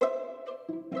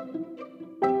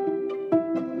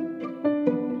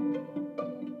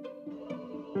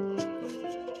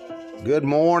Good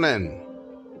morning.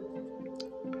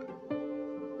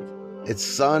 It's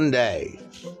Sunday,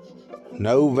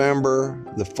 November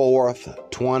the 4th,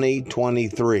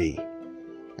 2023,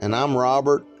 and I'm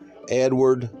Robert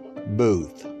Edward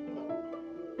Boothe.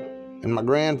 And my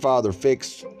grandfather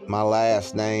fixed my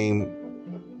last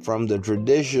name from the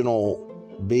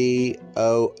traditional B-O-O-T-H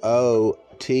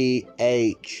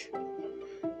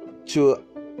to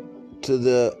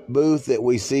the Booth that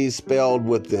we see spelled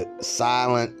with the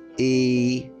silent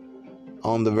E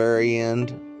on the very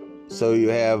end. So you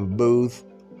have Booth,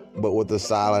 but with the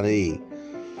silent E.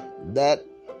 That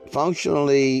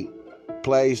functionally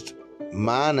placed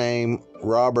my name,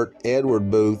 Robert Edward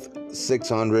Boothe,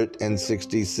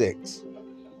 666.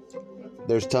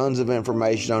 There's tons of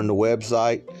information on the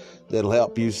website that'll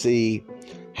help you see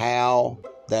how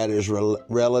that is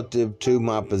relative to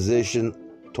my position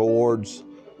towards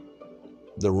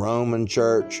the Roman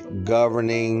Church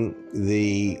governing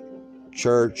the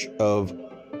Church of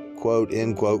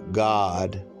quote-unquote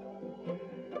God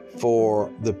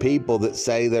for the people that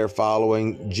say they're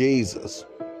following Jesus.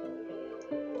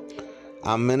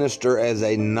 I minister as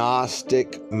a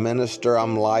Gnostic minister.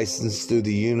 I'm licensed through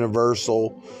the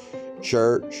Universal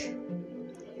Church,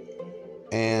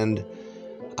 and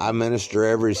I minister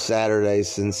every Saturday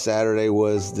since Saturday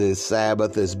was the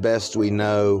Sabbath as best we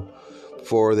know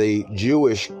for the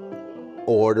Jewish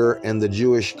order and the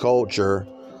Jewish culture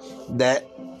that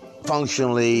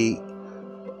functionally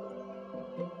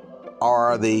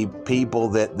are the people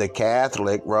that the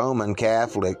Roman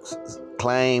Catholics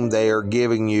claim they are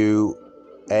giving you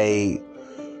a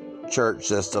church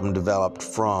system developed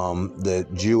from the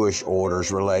Jewish order's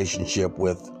relationship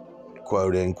with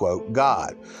quote-unquote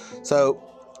God. So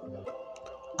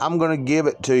I'm going to give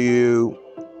it to you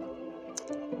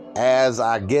as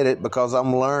I get it because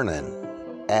I'm learning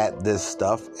at this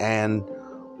stuff. And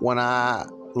when I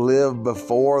lived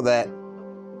before that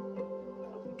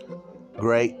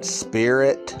great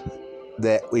spirit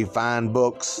that we find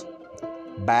books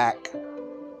back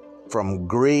from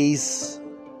Greece,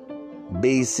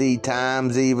 BC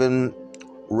times, even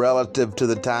relative to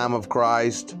the time of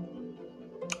Christ,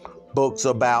 books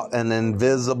about an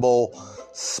invisible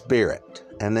spirit.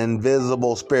 An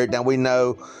invisible spirit. Now we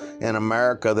know in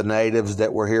America, the natives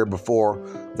that were here before,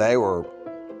 they were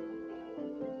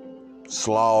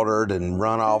slaughtered and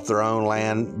run off their own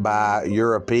land by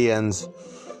Europeans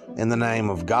in the name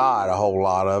of God, a whole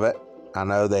lot of it. I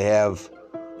know they have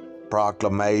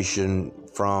proclamation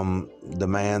from the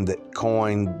man that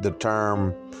coined the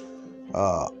term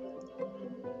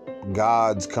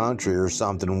God's country or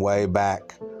something way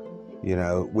back. You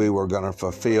know, we were going to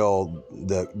fulfill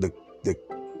the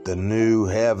new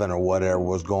heaven or whatever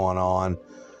was going on.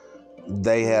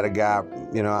 They had a guy,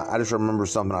 you know, I just remember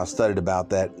something I studied about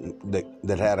that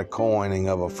had a coining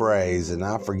of a phrase, and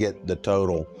I forget the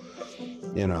total,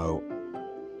 you know,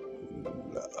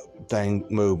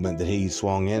 movement that he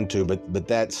swung into, but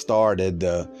that started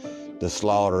the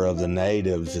slaughter of the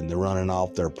natives and the running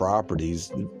off their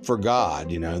properties for God.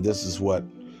 You know, this is what,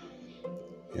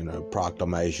 you know,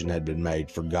 proclamation had been made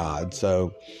for God.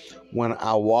 So when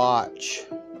I watch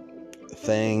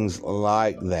things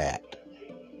like that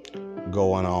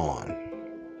going on,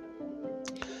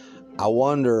 I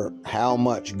wonder how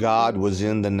much God was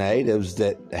in the natives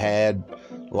that had,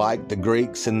 like the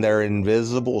Greeks in their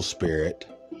invisible spirit.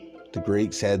 The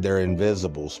Greeks had their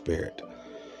invisible spirit.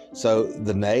 So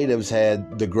the natives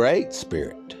had the great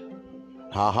spirit.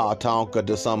 Ha-ha tonka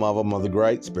to some of them of the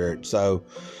great spirit. So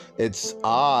it's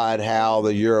odd how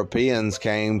the Europeans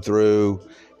came through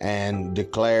and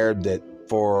declared that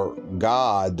for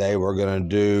God they were going to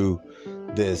do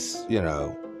this, you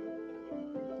know,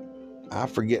 I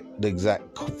forget the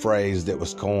exact phrase that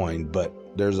was coined, but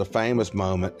there's a famous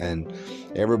moment and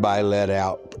everybody let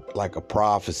out like a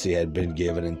prophecy had been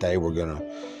given and they were going to,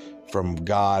 from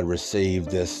God, receive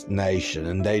this nation.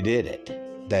 And they did it.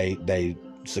 They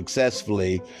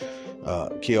successfully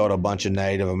killed a bunch of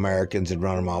Native Americans and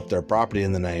run them off their property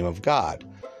in the name of God.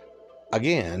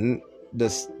 Again,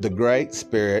 the great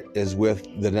spirit is with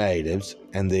the natives,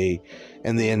 and the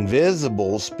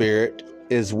invisible spirit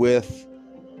is with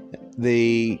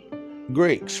the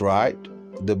Greeks, right?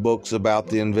 The books about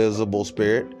the invisible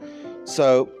spirit.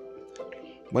 So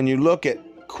when you look at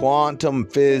quantum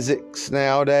physics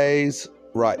nowadays,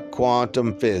 right,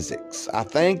 quantum physics, I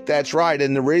think that's right.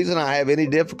 And the reason I have any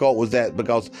difficulty with that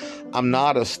because I'm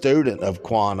not a student of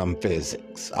quantum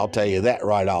physics. I'll tell you that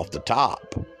right off the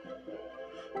top.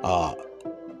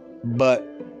 But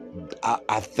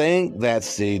I think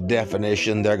that's the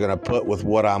definition they're going to put with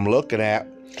what I'm looking at.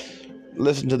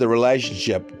 Listen to the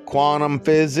relationship. Quantum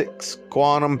physics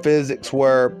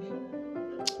where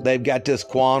They've got this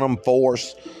quantum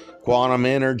force, quantum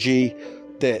energy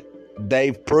that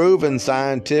they've proven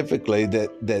scientifically that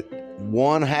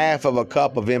 1/2 of a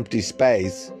cup of empty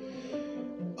space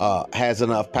has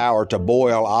enough power to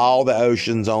boil all the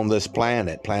oceans on this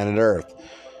planet Earth.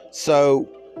 So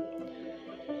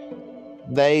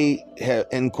they have,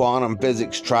 in quantum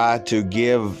physics, try to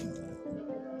give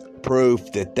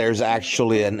proof that there's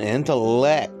actually an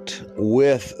intellect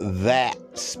with that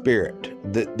spirit,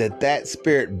 that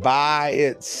spirit by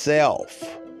itself,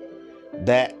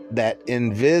 that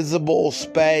invisible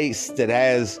space that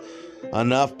has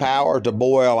enough power to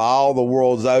boil all the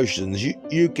world's oceans.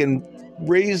 You can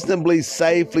reasonably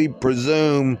safely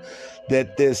presume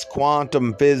that this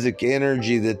quantum physics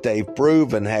energy that they've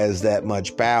proven has that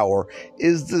much power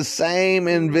is the same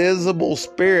invisible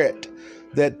spirit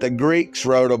that the Greeks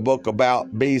wrote a book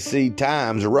about BC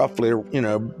times, roughly,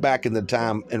 back in the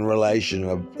time in relation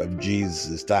of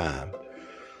Jesus' time.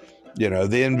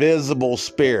 The invisible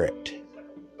spirit.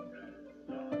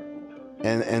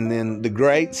 And then the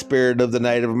great spirit of the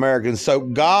Native Americans. So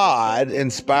God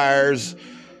inspires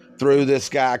through this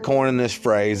guy coining this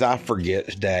phrase. I forget,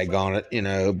 daggone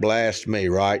it, blast me,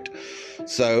 right?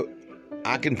 So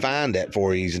I can find that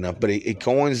for you easy enough. But he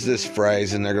coins this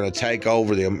phrase, and they're going to take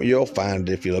over them. You'll find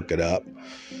it if you look it up.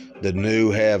 The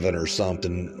new heaven or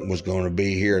something was going to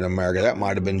be here in America. That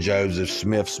might have been Joseph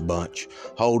Smith's bunch.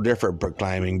 Whole different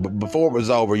proclaiming. But before it was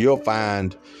over, you'll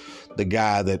find the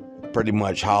guy that pretty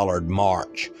much hollered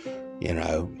march,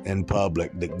 in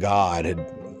public, that God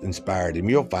had inspired him.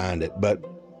 You'll find it. But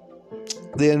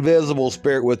the invisible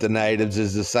spirit with the natives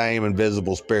is the same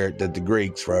invisible spirit that the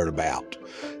Greeks wrote about.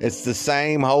 It's the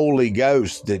same Holy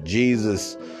Ghost that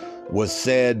Jesus was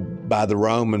said by the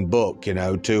Roman book,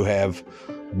 to have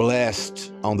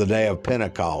blessed on the day of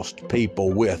Pentecost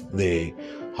people with the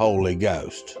Holy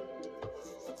Ghost.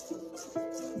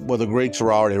 Well, the Greeks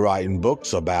were already writing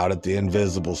books about it, the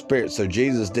invisible spirit. So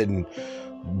Jesus didn't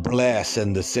bless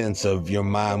in the sense of your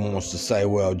mind wants to say,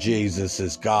 well, Jesus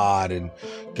is God and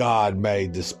God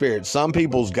made the spirit. Some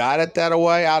people's got it that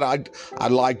way.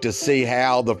 I'd like to see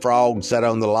how the frog sat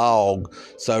on the log,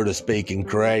 so to speak, and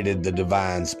created the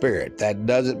divine spirit. That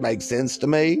doesn't make sense to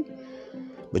me.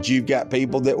 But you've got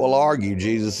people that will argue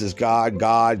Jesus is God.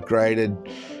 God created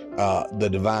the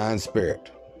divine spirit,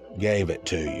 gave it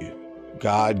to you.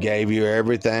 God gave you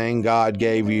everything. God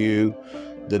gave you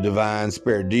the divine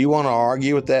spirit. Do you want to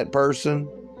argue with that person?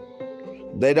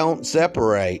 They don't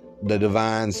separate the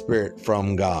divine spirit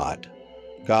from God.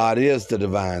 God is the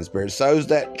divine spirit. So's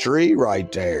that tree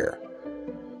right there.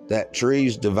 That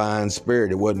tree's divine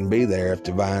spirit. It wouldn't be there if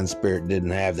divine spirit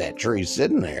didn't have that tree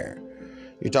sitting there.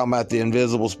 You're talking about the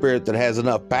invisible spirit that has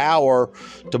enough power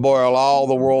to boil all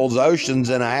the world's oceans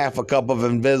in 1/2 cup of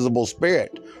invisible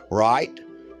spirit, right?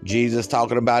 Jesus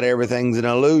talking about everything's an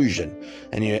illusion,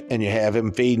 and you have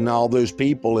him feeding all those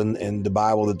people in the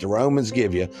Bible that the Romans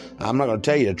give you. I'm not going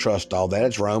to tell you to trust all that.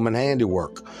 It's Roman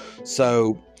handiwork.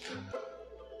 So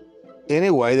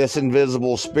anyway, this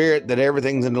invisible spirit that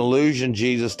everything's an illusion,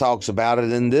 Jesus talks about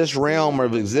it. In this realm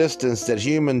of existence that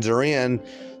humans are in,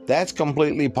 that's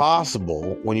completely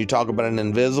possible when you talk about an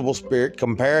invisible spirit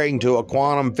comparing to a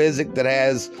quantum physics that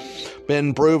has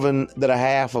been proven that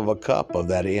 1/2 of a cup of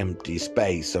that empty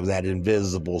space of that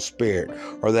invisible spirit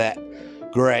or that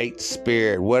great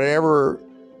spirit, whatever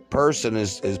person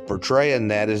is portraying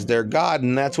that as their God.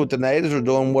 And that's what the natives were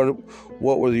doing.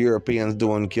 What were the Europeans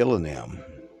doing killing them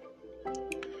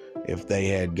if they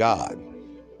had God?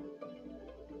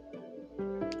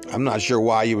 I'm not sure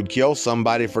why you would kill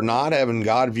somebody for not having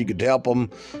God if you could help them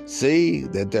see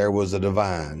that there was a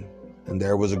divine and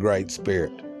there was a great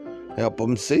spirit. Help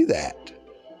them see that.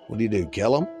 What do?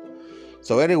 Kill them?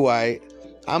 So anyway,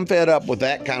 I'm fed up with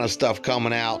that kind of stuff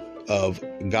coming out of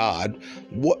God.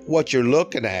 What you're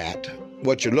looking at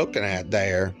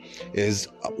there is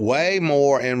way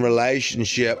more in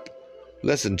relationship.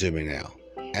 Listen to me now.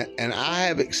 And I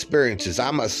have experiences.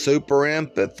 I'm a super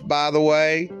empath, by the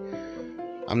way.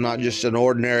 I'm not just an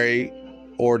ordinary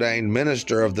ordained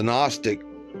minister of the Gnostic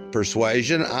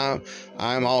persuasion.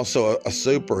 I'm also a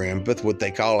super empath, what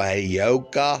they call a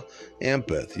HEYOKA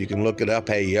empath. You can look it up,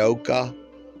 HEYOKA,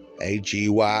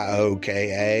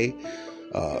 HEYOKA,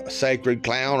 sacred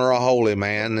clown or a holy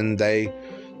man, and they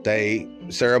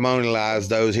ceremonialize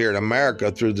those here in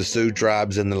America through the Sioux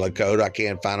tribes in the Lakota. I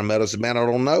can't find a medicine man. I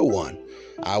don't know one.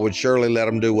 I would surely let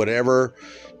them do whatever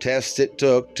tests it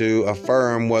took to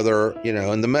affirm whether,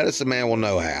 and the medicine man will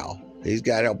know how. He's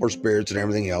got helper spirits and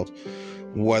everything else.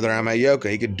 Whether I'm a HEYOKA,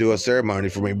 he could do a ceremony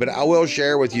for me. But I will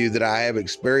share with you that I have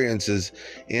experiences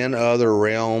in other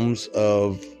realms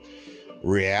of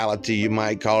reality, you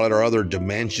might call it, or other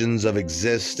dimensions of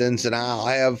existence. And I'll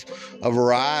have a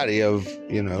variety of,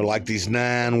 like these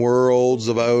 9 worlds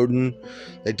of Odin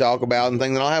they talk about and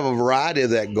things. And I'll have a variety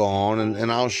of that go on,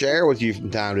 and I'll share with you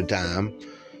from time to time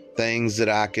things that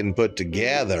I can put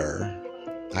together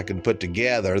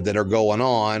that are going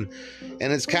on.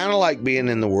 And it's kind of like being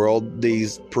in the world.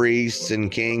 These priests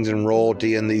and kings and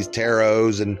royalty and these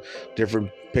tarots and different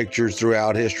pictures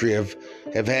throughout history have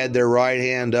had their right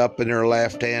hand up and their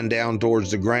left hand down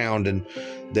towards the ground, and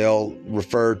they'll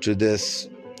refer to this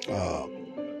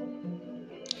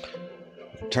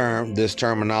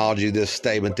terminology, this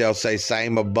statement. They'll say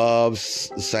same above,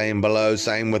 same below,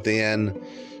 same within,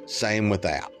 same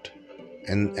without.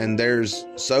 And there's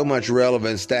so much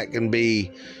relevance that can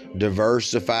be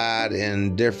diversified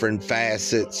in different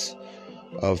facets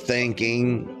of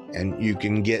thinking, and you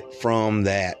can get from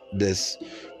that this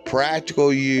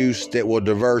practical use that will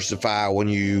diversify when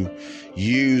you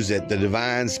use it. The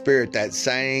divine spirit, that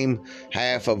same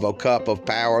half of a cup of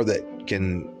power that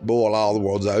can boil all the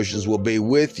world's oceans, will be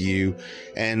with you,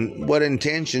 and what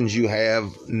intentions you have,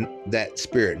 that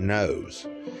spirit knows.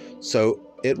 So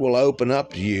it will open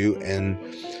up to you, and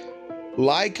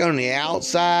like on the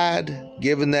outside,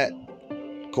 given that,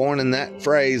 coining that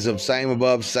phrase of same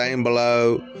above, same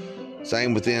below,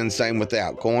 same within, same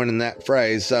without, coining that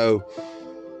phrase. So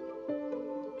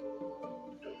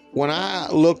when I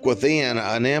look within,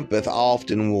 an empath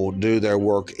often will do their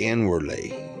work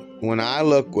inwardly. When I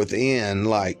look within,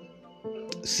 like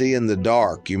see in the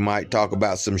dark, you might talk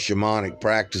about some shamanic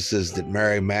practices that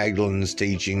Mary Magdalene's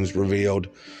teachings revealed.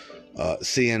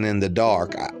 Seeing in the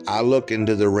dark, I look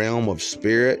into the realm of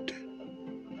spirit.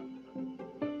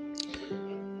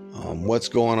 What's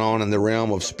going on in the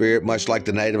realm of spirit, much like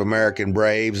the Native American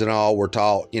braves and all were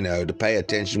taught, to pay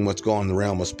attention what's going on in the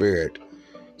realm of spirit.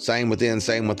 Same within,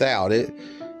 same without.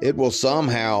 It will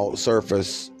somehow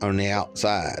surface on the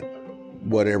outside,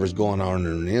 whatever's going on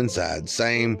the inside.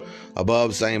 Same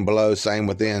above, same below, same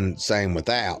within, same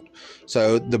without.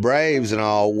 So the braves and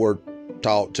all were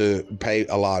taught to pay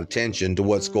a lot of attention to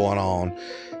what's going on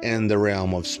in the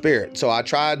realm of spirit. So I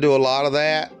try to do a lot of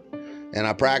that, and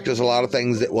I practice a lot of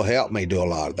things that will help me do a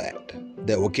lot of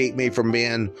that will keep me from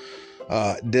being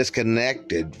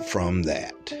disconnected from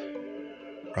that,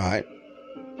 right?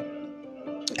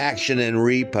 Action and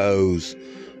repose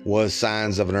was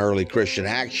signs of an early Christian.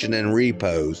 Action and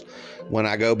repose. When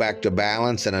I go back to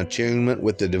balance and attunement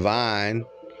with the divine,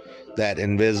 that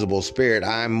invisible spirit,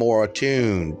 I'm more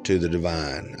attuned to the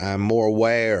divine. I'm more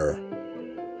aware,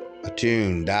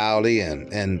 attuned, dialed in.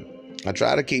 And I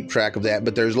try to keep track of that,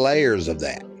 but there's layers of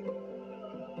that.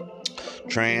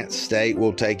 Trance state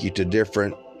will take you to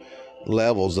different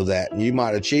levels of that. And you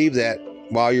might achieve that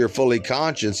while you're fully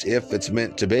conscious if it's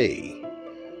meant to be.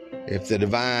 If the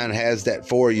divine has that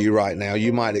for you right now,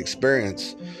 you might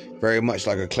experience very much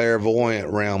like a clairvoyant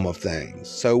realm of things.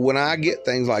 So when I get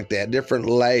things like that, different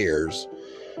layers,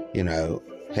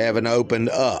 heaven opened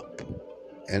up.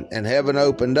 And heaven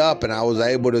opened up, and I was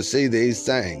able to see these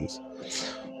things.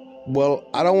 Well,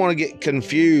 I don't want to get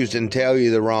confused and tell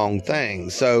you the wrong thing.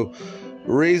 So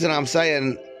the reason I'm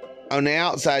saying on the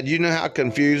outside, you know how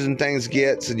confusing things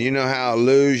gets, and you know how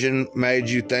illusion made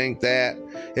you think that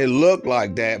it looked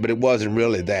like that, but it wasn't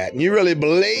really that. And you really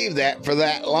believe that for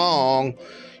that long.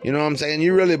 You know what I'm saying?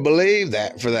 You really believe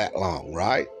that for that long,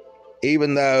 right?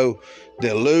 Even though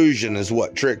the illusion is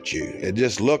what tricked you. It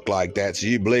just looked like that, so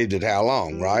you believed it how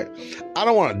long, right? I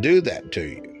don't want to do that to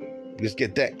you. Just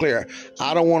get that clear.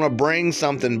 I don't want to bring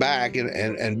something back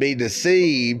and be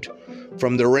deceived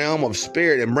from the realm of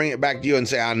spirit and bring it back to you and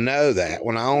say, I know that,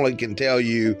 when I only can tell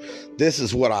you, this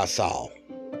is what I saw.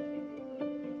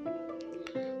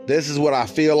 This is what I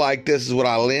feel like. This is what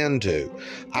I lend to.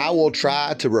 I will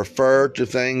try to refer to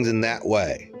things in that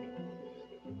way.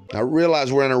 I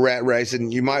realize we're in a rat race,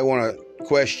 and you might want to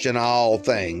question all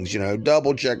things,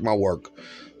 double check my work.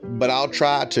 But I'll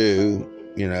try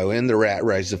to, in the rat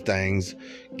race of things,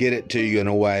 get it to you in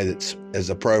a way that's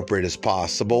as appropriate as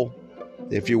possible,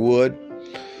 if you would.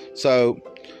 So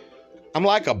I'm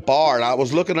like a bard. I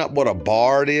was looking up what a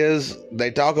bard is.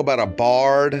 They talk about a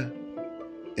bard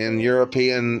in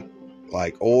European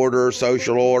order,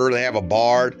 social order. They have a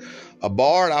bard. A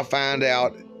bard, I found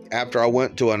out after I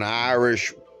went to an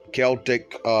Irish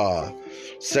Celtic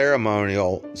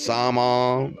ceremonial,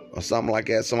 samhain or something like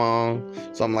that,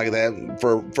 something like that,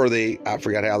 for the, I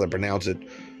forgot how they pronounce it.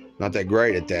 Not that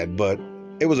great at that, but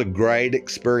it was a great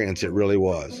experience. It really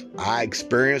was. I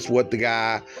experienced what the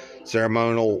guy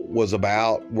ceremonial was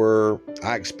about,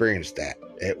 I experienced that.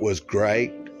 It was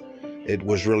great. it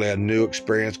was really a new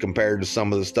experience compared to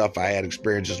some of the stuff I had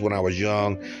experiences when I was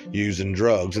young using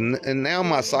drugs. And now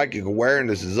my psychic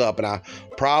awareness is up, and I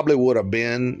probably would have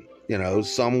been,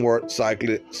 somewhat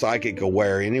psychic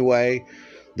aware anyway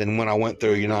than when I went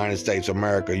through United States of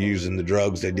America using the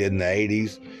drugs they did in the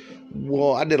 80s.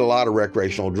 Well, I did a lot of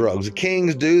recreational drugs. The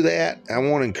kings do that. I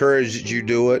want to encourage that you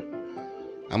do it.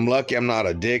 I'm lucky I'm not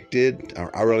addicted.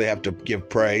 I really have to give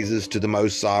praises to the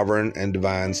most sovereign and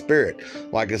divine spirit.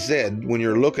 Like I said, when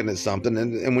you're looking at something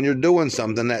and when you're doing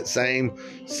something, that same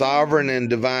sovereign and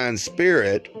divine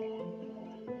spirit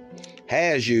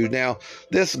has you. Now,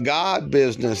 this God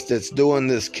business that's doing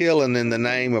this killing in the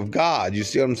name of God, you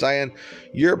see what I'm saying?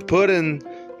 You're putting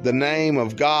the name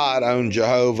of God on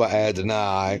Jehovah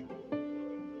Adonai.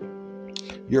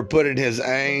 You're putting his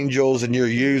angels, and you're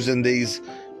using these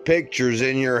pictures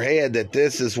in your head that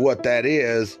this is what that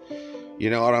is. You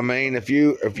know what I mean? If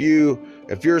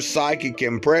your psychic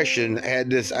impression had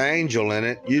this angel in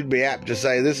it, you'd be apt to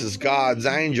say, this is God's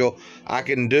angel. I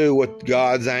can do what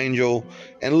God's angel,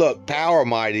 and look, power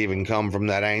might even come from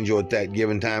that angel at that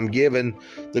given time, given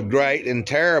the great and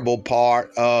terrible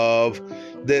part of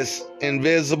this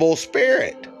invisible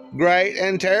spirit. Great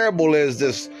and terrible is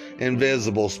this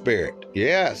invisible spirit.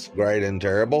 Yes, great and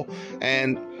terrible.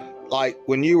 And like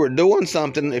when you were doing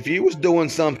something, if you was doing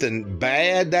something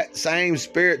bad, that same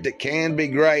spirit that can be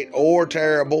great or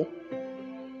terrible,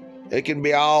 it can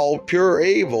be all pure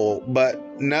evil,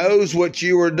 but knows what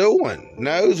you were doing,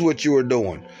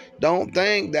 Don't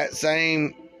think that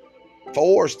same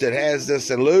force that has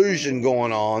this illusion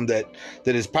going on that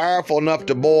is powerful enough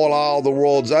to boil all the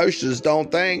world's oceans,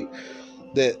 don't think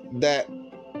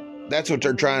that's what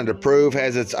they're trying to prove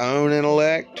has its own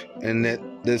intellect, and that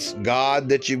this God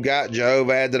that you've got,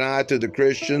 Jehovah Adonai, through the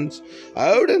Christians,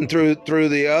 Odin through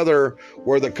the other,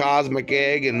 where the cosmic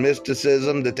egg and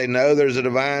mysticism, that they know there's a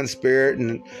divine spirit,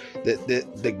 and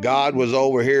that God was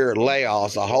over here at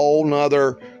Laos, a whole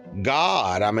nother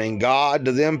God. I mean, God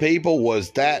to them people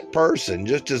was that person,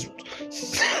 just as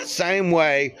same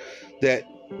way that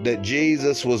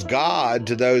Jesus was God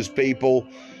to those people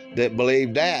that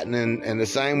believed that, and the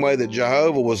same way that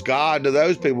Jehovah was God to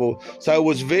those people, so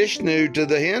was Vishnu to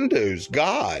the Hindus,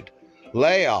 God.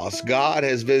 Laos, God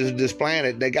has visited this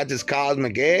planet. They got this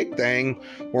cosmic egg thing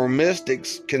where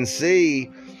mystics can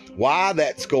see why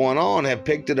that's going on, have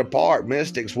picked it apart.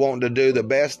 Mystics wanting to do the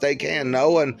best they can,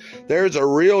 knowing there's a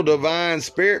real divine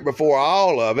spirit before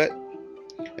all of it,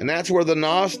 and that's where the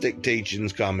Gnostic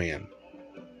teachings come in.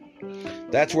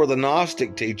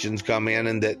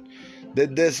 And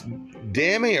that this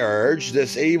demiurge,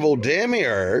 this evil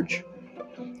demiurge,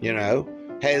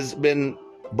 has been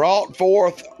brought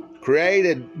forth,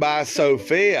 created by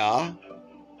Sophia.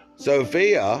 So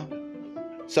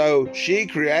she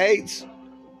creates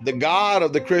the God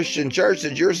of the Christian church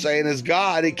that you're saying is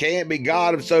God. He can't be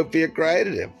God if Sophia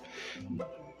created him.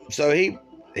 So he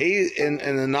in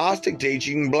the Gnostic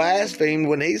teaching blasphemed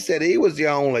when he said he was the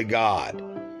only God.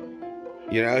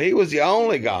 He was the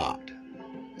only God.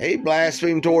 He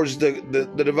blasphemed towards the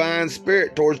divine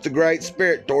spirit, towards the great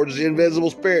spirit, towards the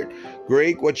invisible spirit,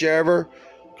 Greek, whichever,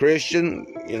 Christian,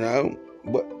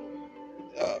 but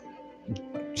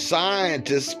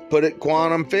scientists put it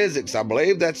quantum physics. I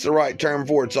believe that's the right term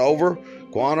for it. It's over.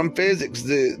 Quantum physics,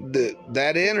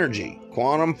 that energy,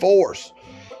 quantum force.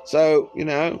 So,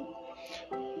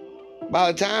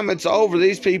 by the time it's over,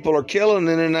 these people are killing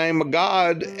in the name of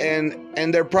God,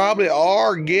 and they probably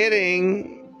are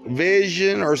getting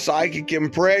vision or psychic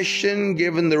impression,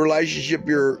 given the relationship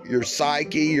your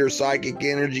psyche, your psychic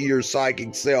energy, your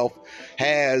psychic self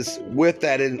has with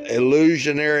that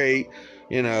illusionary,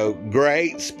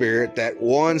 great spirit, that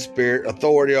one spirit,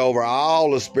 authority over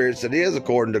all the spirits that is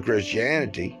according to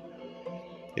Christianity.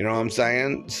 You know what I'm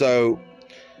saying? So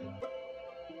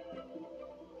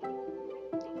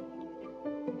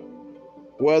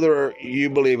whether you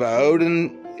believe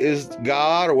Odin is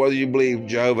God, or whether you believe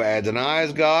Jehovah Adonai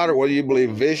is God, or whether you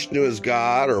believe Vishnu is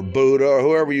God, or Buddha, or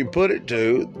whoever you put it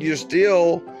to, you're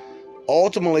still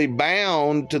ultimately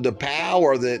bound to the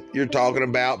power that you're talking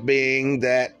about being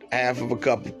that half of a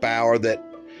cup of power that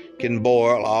can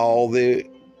boil all the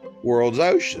world's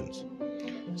oceans.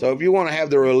 So if you want to have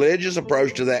the religious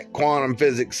approach to that quantum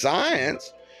physics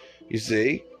science, you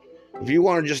see, if you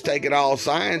want to just take it all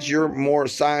science, you're a more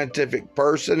scientific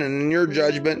person, and in your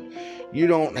judgment, you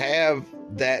don't have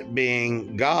that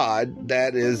being God.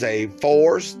 That is a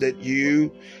force that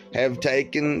you have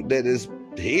taken that is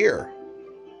here.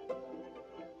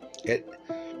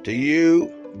 To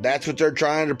you, that's what they're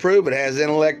trying to prove. It has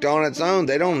intellect on its own.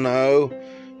 They don't know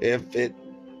if it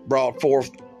brought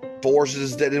forth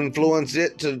forces that influence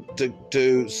it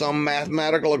to some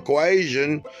mathematical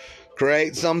equation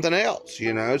create something else,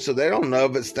 you know. So they don't know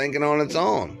if it's thinking on its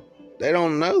own. They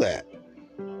don't know that.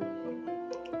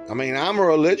 I mean, I'm a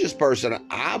religious person.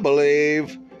 I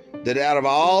believe that out of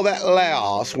all that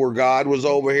Laos, where God was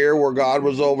over here,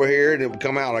 and it would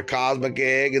come out a cosmic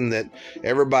egg, and that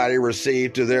everybody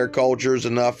received to their cultures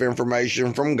enough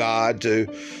information from God to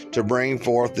bring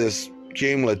forth this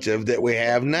cumulative that we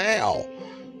have now.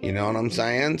 You know what I'm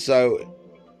saying? So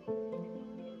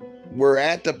we're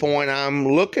at the point I'm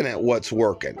looking at what's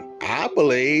working. I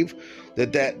believe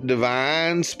that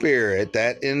divine spirit,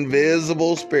 that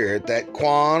invisible spirit, that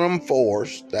quantum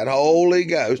force, that Holy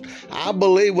Ghost, I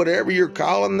believe whatever you're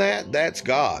calling that, that's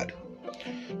God.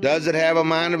 Does it have a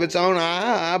mind of its own?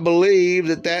 I believe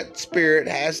that spirit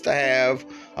has to have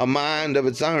a mind of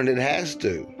its own. It has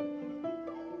to.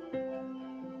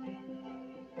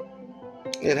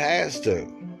 It has to.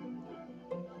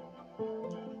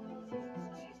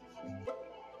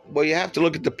 Well, you have to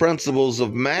look at the principles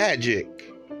of magic,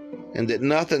 and that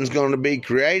nothing's going to be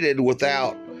created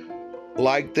without,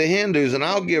 like the Hindus, and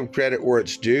I'll give credit where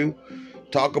it's due,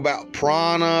 talk about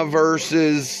prana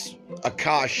versus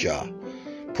akasha.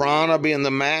 Prana being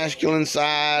the masculine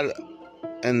side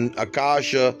and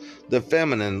akasha the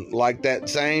feminine. Like that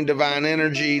same divine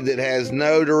energy that has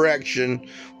no direction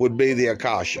would be the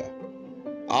akasha.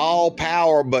 All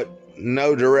power but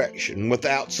no direction,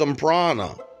 without some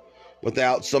prana,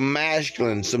 without some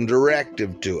masculine, some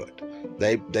directive to it.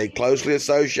 They closely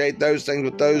associate those things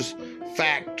with those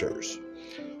factors.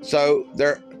 So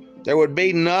there would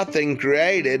be nothing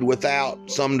created without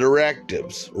some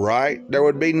directives, right? There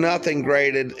would be nothing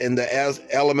created in the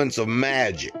elements of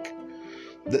magic.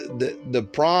 The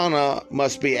prana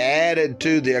must be added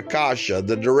to the akasha,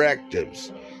 the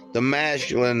directives, the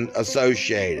masculine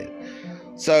associated.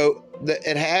 So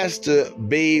it has to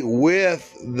be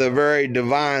with the very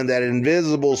divine, that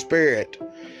invisible spirit.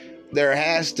 There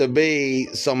has to be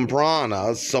some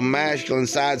prana, some masculine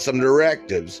side, some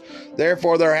directives.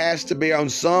 Therefore, there has to be on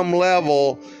some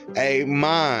level a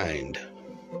mind.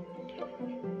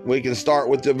 We can start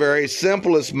with the very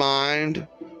simplest mind,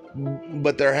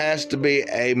 but there has to be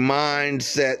a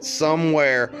mindset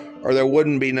somewhere, or there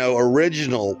wouldn't be no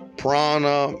original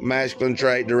prana, masculine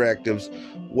trait directives,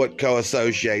 what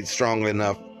co-associates strongly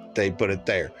enough they put it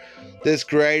there. This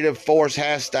creative force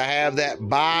has to have that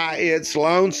by its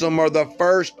lonesome, or the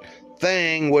first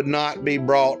thing would not be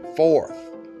brought forth.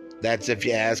 That's if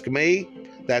you ask me.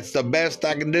 That's the best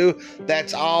I can do.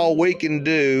 That's all we can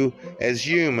do as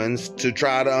humans to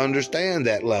try to understand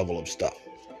that level of stuff.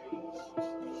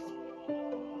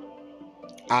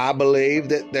 I believe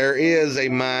that there is a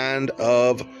mind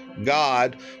of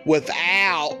God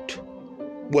without,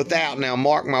 now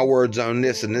mark my words on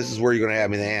this, and this is where you're going to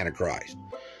have me the Antichrist.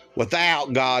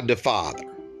 Without God the Father.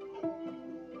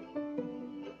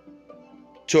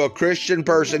 To a Christian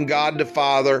person, God the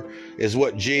Father is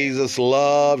what Jesus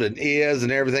loved and is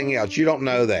and everything else. You don't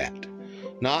know that.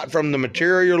 Not from the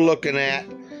material you're looking at,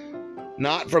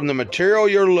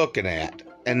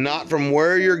 and not from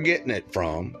where you're getting it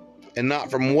from, and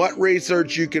not from what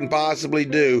research you can possibly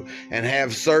do and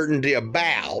have certainty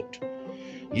about.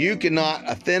 You cannot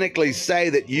authentically say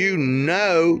that you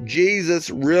know Jesus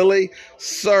really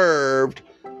served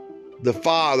the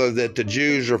Father that the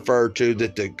Jews refer to,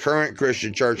 that the current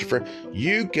Christian church refer.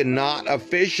 You cannot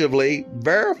officially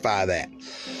verify that.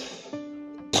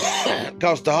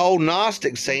 Because the whole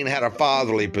Gnostic scene had a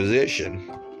fatherly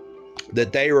position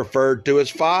that they referred to as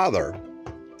Father.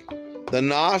 The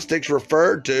Gnostics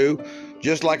referred to,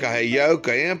 just like a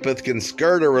HEYOKA empath can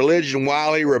skirt a religion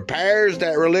while he repairs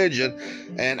that religion.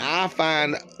 And I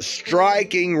find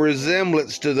striking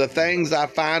resemblance to the things I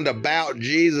find about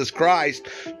Jesus Christ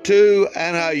to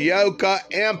an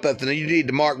HEYOKA empath. And you need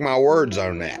to mark my words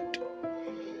on that.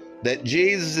 That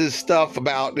Jesus' stuff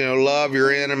about, love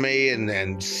your enemy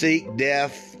and seek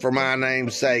death for my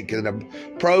name's sake, and the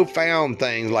profound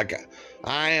things like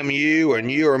I am you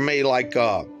and you are me, like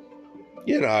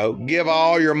give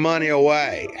all your money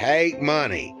away, hate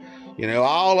money.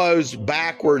 All those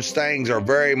backwards things are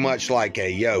very much like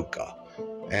a HEYOKA.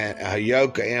 And a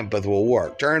HEYOKA empath will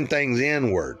work. Turn things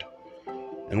inward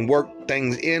and work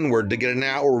things inward to get an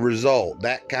outward result.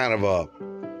 That kind of a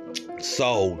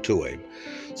soul to him.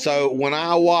 So when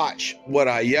I watch what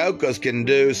HEYOKAs can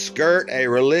do, skirt a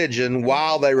religion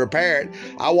while they repair it,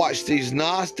 I watch these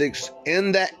Gnostics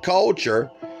in that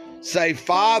culture say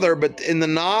Father, but in the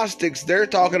Gnostics, they're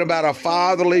talking about a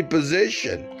fatherly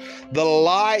position. The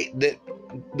light that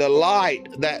the light,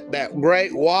 that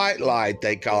great white light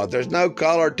they call it. There's no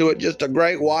color to it, just a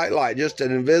great white light, just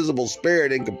an invisible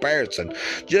spirit in comparison.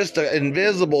 Just an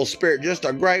invisible spirit, just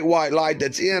a great white light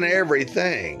that's in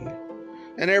everything.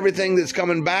 And everything that's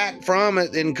coming back from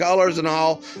it in colors and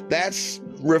all, that's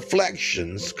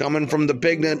reflections coming from the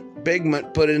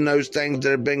pigment put in those things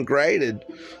that have been created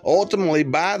ultimately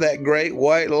by that great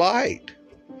white light.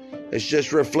 It's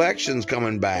just reflections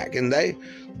coming back. And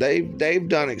they've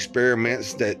done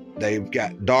experiments that they've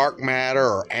got dark matter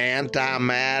or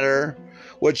antimatter,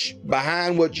 which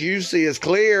behind what you see is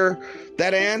clear,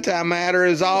 that antimatter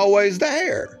is always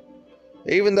there.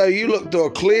 Even though you look to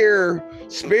a clear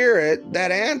spirit,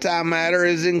 that antimatter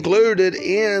is included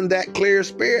in that clear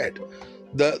spirit.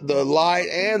 The light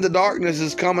and the darkness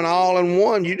is coming all in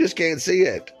one. You just can't see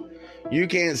it. You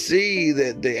can't see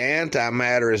that the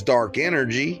antimatter is dark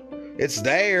energy. It's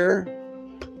there.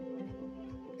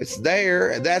 It's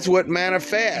there. That's what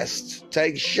manifests,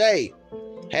 takes shape,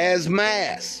 has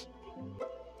mass.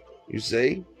 You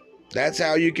see? That's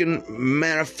how you can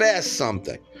manifest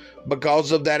something.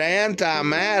 Because of that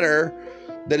antimatter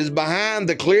that is behind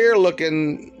the clear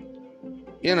looking,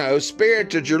 spirit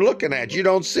that you're looking at. You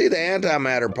don't see the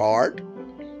antimatter part.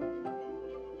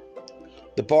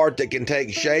 The part that can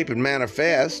take shape and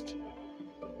manifest.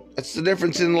 That's the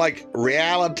difference in like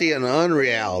reality and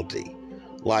unreality.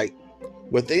 Like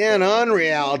within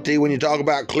unreality, when you talk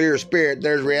about clear spirit,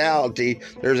 there's reality,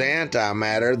 there's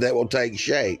antimatter that will take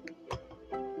shape.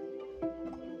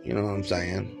 You know what I'm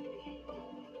saying?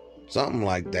 Something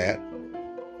like that.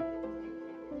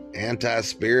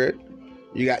 Anti-spirit.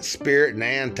 You got spirit and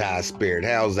anti-spirit.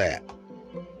 How's that?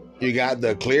 You got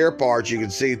the clear part you can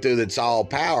see through that's all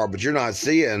power, but you're not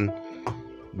seeing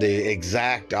the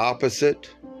exact opposite,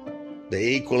 the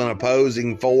equal and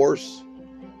opposing force,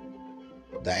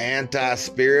 the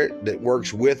anti-spirit that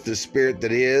works with the spirit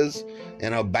that is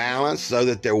in a balance so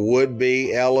that there would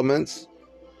be elements.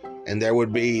 And there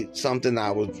would be something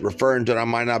I was referring to, and I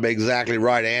might not be exactly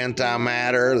right,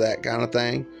 antimatter, that kind of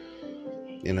thing.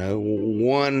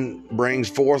 One brings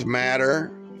forth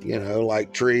matter,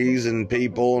 like trees and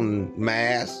people and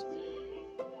mass.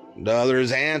 The other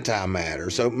is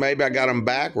antimatter. So maybe I got them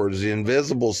backwards. The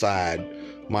invisible side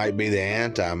might be the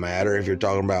antimatter if you're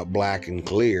talking about black and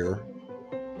clear.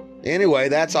 Anyway,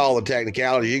 that's all the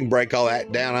technicalities. You can break all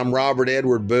that down. I'm Robert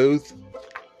Edward Boothe.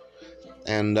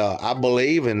 And I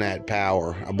believe in that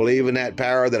power. I believe in that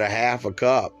power that a half a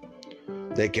cup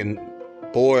that can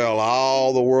boil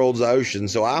all the world's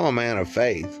oceans. So I'm a man of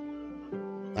faith.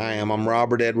 I'm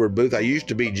Robert Edward Boothe. I used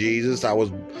to be Jesus. I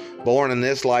was born in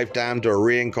this lifetime to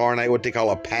reincarnate, what they call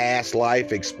a past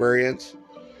life experience.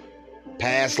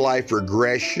 Past life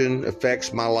regression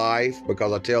affects my life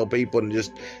because I tell people and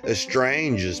just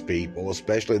estranges people,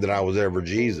 especially that I was ever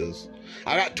Jesus.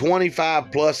 I got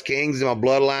 25 plus kings in my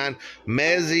bloodline.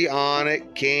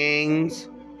 Messianic kings.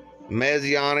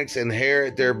 Messianics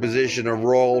inherit their position of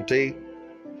royalty.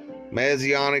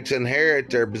 Messianics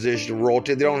inherit their position of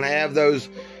royalty. They don't have those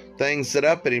things set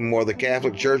up anymore. The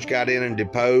Catholic Church got in and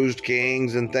deposed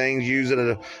kings and things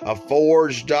using a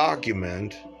forged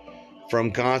document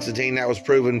from Constantine that was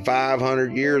proven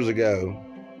 500 years ago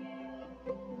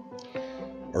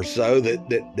or so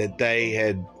that they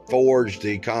had forged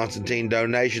the Constantine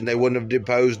donation. They wouldn't have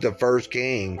deposed the first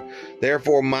king.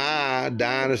 Therefore, my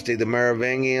dynasty, the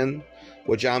Merovingian,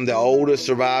 which I'm the oldest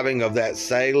surviving of that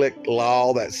Salic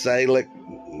law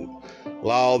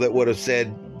that would have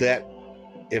said that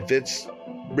if it's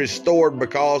restored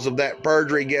because of that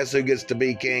perjury, guess who gets to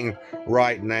be king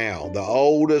right now? The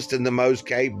oldest and the most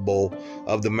capable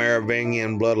of the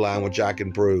Merovingian bloodline, which I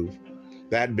can prove.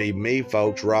 That'd be me,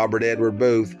 folks, Robert Edward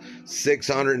Boothe,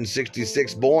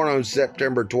 666, born on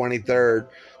September 23rd,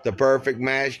 the perfect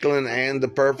masculine and the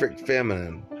perfect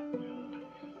feminine.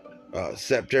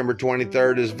 September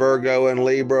 23rd is Virgo and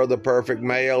Libra, the perfect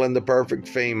male and the perfect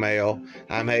female.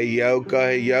 I'm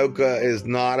HEYOKA. HEYOKA is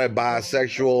not a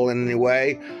bisexual in any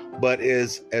way, but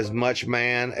is as much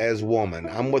man as woman.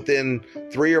 I'm within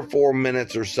 3 or 4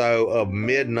 minutes or so of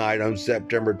midnight on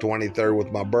September 23rd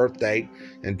with my birth date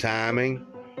and timing.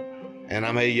 And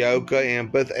I'm HEYOKA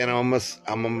empath, and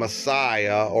I'm a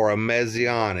Messiah or a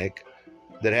Messianic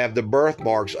that have the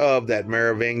birthmarks of that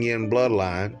Merovingian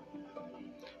bloodline.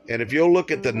 And if you'll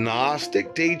look at the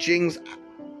Gnostic teachings,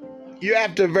 you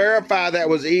have to verify that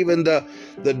was even the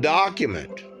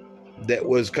document that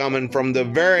was coming from the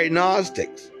very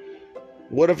Gnostics.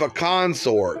 What if a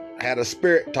consort had a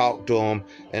spirit talk to them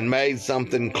and made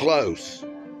something close?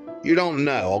 You don't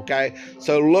know, okay?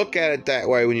 So look at it that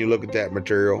way when you look at that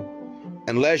material.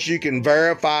 Unless you can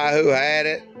verify who had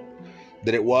it,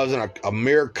 that it wasn't a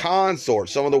mere consort,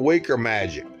 some of the weaker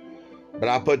magic. But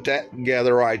I put that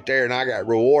together right there, and I got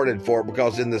rewarded for it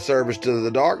because in the service to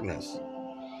the darkness,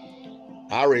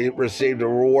 I received a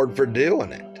reward for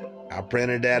doing it. I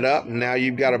printed that up, and now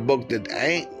you've got a book that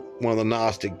ain't one of the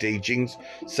Gnostic teachings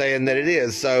saying that it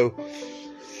is. So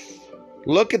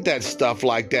look at that stuff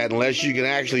like that unless you can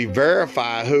actually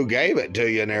verify who gave it to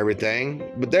you and everything.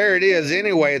 But there it is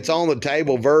anyway. It's on the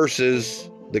table versus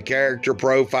the character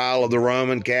profile of the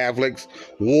Roman Catholics,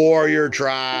 warrior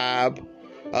tribe,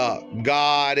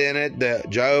 God in it, the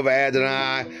Jehovah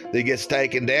Adonai that gets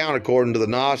taken down according to the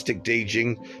Gnostic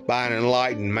teaching by an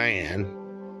enlightened man.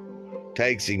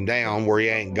 Takes him down where he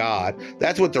ain't God.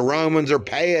 That's what the Romans are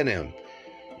paying him.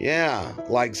 Yeah,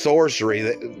 like sorcery,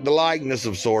 the likeness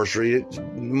of sorcery, it's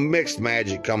mixed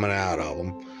magic coming out of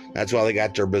them. That's why they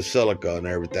got their basilica and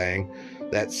everything.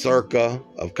 That circa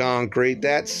of concrete,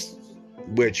 that's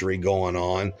witchery going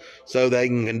on, so they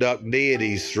can conduct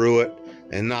deities through it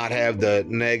and not have the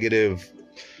negative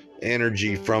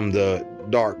energy from the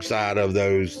dark side of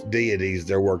those deities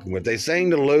they're working with. They sing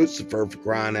to Lucifer, for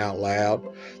crying out loud.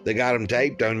 They got them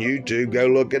taped on YouTube. Go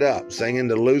look it up. Singing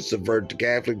to Lucifer at the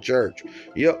Catholic Church.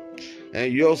 Yep.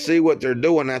 And you'll see what they're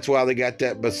doing. That's why they got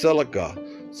that basilica,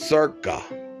 circa.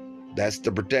 That's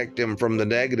to protect them from the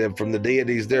negative, from the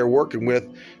deities they're working with,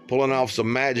 pulling off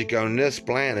some magic on this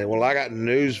planet. Well, I got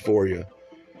news for you.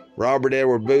 Robert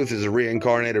Edward Boothe is a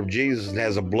reincarnate of Jesus and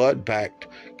has a blood pact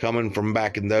coming from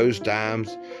back in those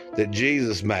times that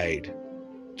Jesus made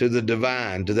to the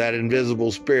divine, to that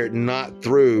invisible spirit, not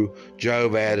through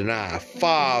Jehovah Adonai.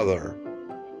 Father.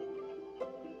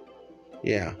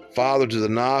 Yeah, Father to the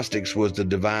Gnostics was the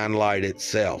divine light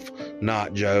itself,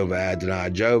 not Jehovah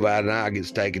Adonai. Jehovah Adonai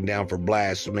gets taken down for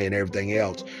blasphemy and everything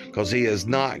else because he is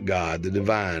not God, the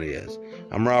divine is.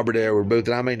 I'm Robert Edward Boothe,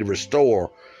 and I mean to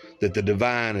restore that the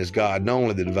divine is God, and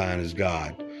only the divine is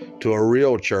God, to a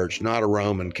real church, not a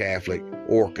Roman Catholic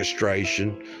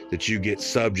orchestration that you get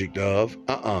subject of.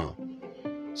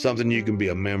 Something you can be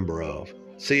a member of.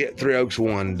 See you at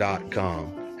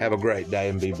 3oaks1.com. Have a great day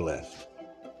and be blessed.